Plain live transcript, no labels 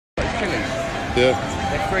chilies. Yeah.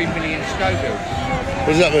 They're 3 million Scovilles. What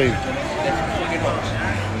does that mean? They're fucking hot.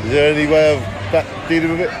 Is there any way of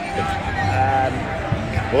dealing with it?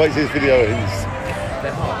 I'll wait till this video ends.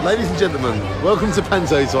 They're hot. Ladies and gentlemen, welcome to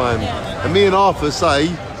Panto time. And me and Arthur say,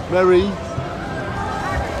 Merry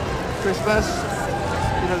Christmas.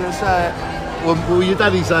 You're not going to say it. Well, will your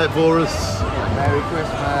daddy say it for us? Merry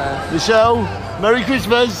Christmas. Michelle, Merry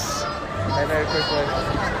Christmas. Hey, Merry Christmas.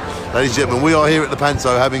 Ladies and gentlemen, we are here at the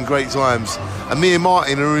Panto having great times. And me and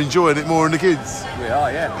Martin are enjoying it more than the kids. We are,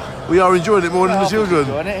 yeah. We are enjoying it more than the children.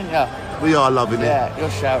 Enjoying it, ain't you? We are loving it. Yeah, you're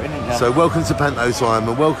shouting, ain't you? So welcome to Panto time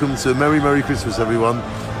and welcome to Merry Christmas, everyone.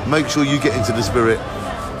 Make sure you get into the spirit.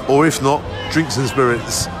 Or if not, drink some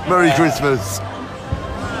spirits. Merry Christmas.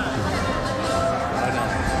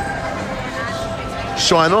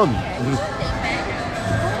 Shine on. You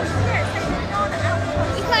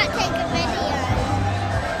can't take a video.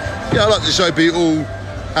 Yeah, I like to show people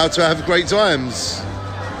how to have great times.